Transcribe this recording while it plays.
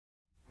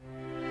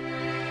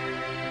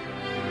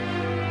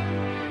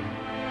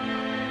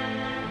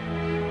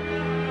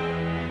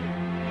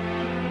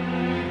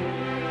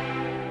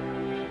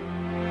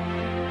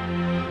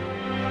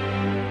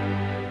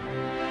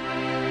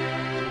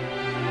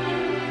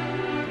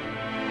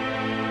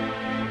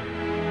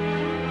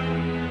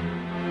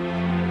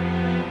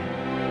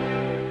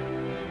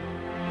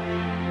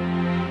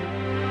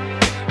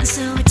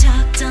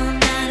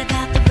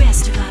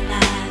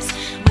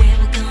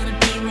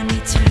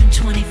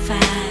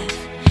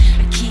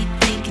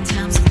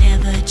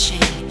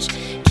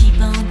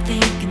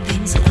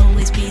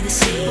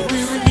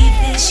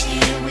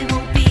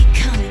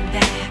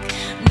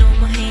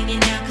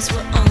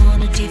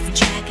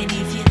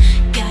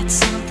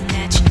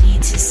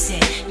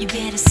You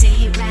better say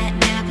it right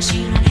now, 'cause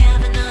you don't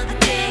have another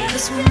day.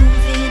 'Cause we're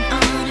moving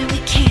on and we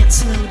can't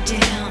slow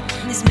down.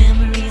 These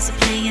memories are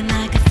playing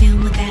like a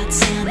film without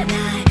sound. And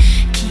I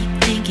keep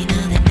thinking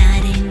of the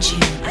night in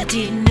June. I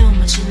didn't know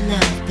much of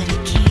love, but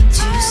it came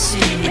too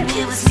soon. And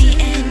it was me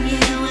and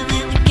you, and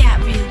then we got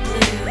real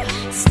blue.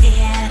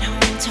 Stay at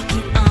home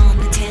talking on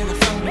the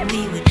telephone, and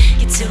we would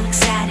get so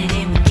excited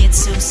and we'd get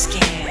so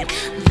scared,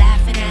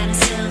 laughing at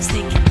ourselves,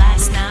 thinking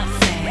life's not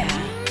fair.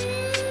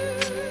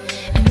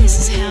 And this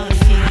is how it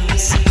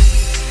feels.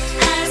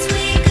 As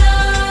we go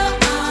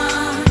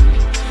on,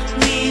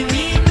 we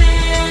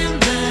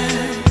remember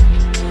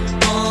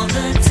all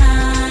the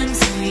times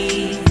we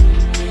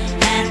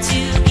had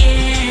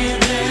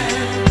together.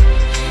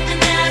 And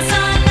as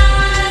our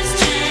lives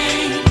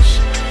change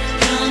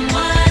from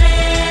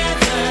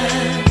whatever,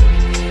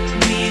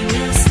 we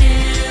will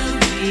still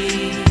be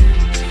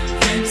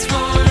friends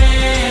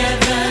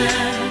forever.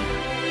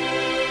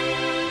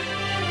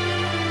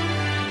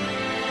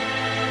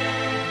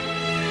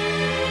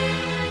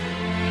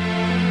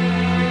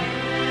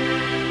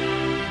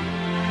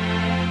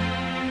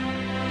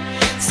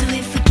 So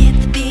if we get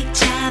the big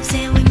jobs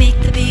and we make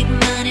the big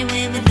money,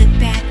 when we look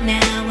back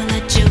now, will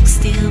our jokes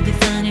still be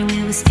funny?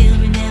 Will we still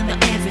remember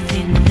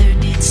everything we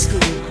learned in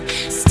school?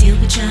 Still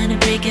be trying to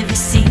break every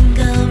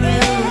single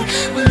rule?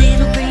 Will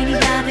little brainy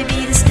Bobby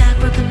be the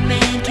stockbroker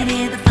man? Can he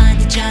ever find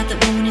a job that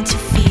won't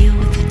interfere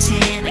with her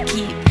tan? I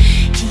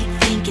keep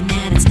thinking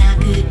that it's not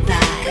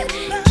goodbye.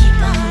 Keep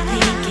on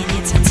thinking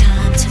it's our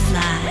time to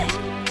fly.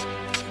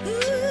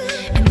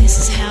 And this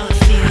is how it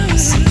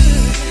feels.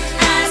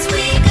 As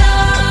we go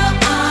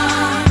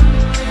on,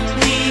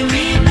 we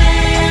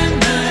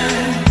remember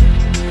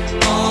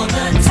all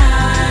the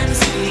times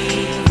we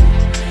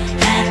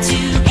had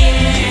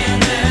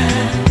together.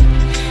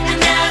 And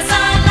as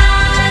our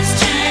lives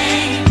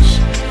change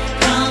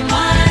from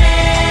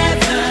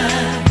whatever,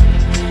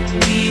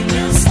 we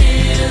will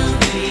still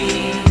be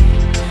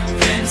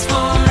friends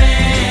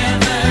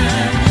forever.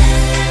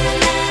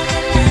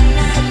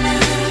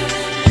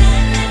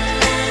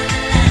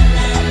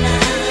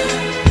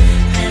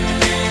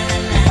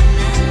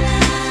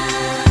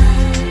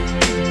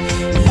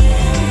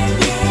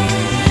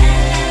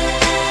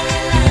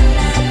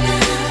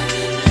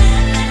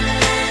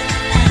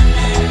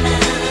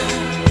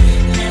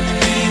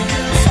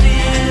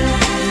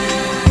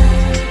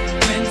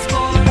 Friends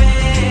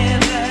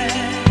forever.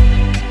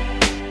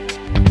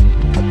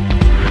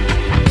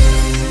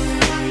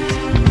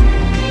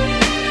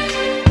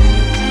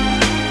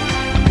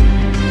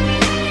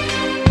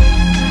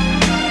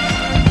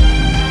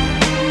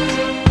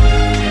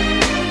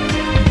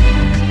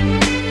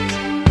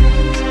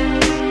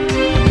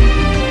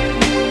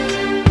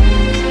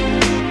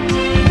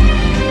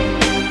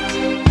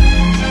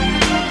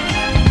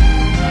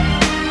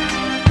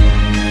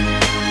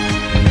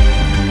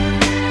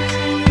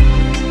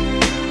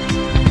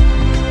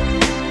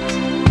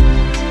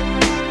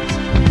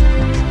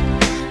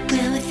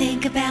 Will we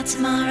think about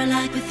tomorrow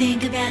like we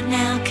think about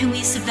now? Can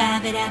we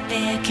survive it out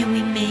there? Can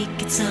we make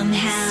it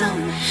somehow?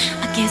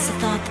 I guess I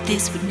thought that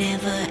this would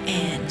never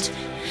end,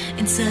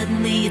 and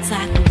suddenly it's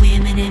like the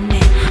women and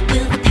men.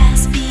 Will the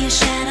past be a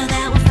shadow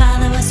that will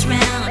follow us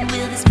round?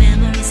 Will these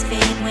memories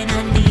fade when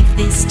I leave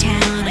this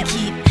town? I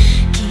keep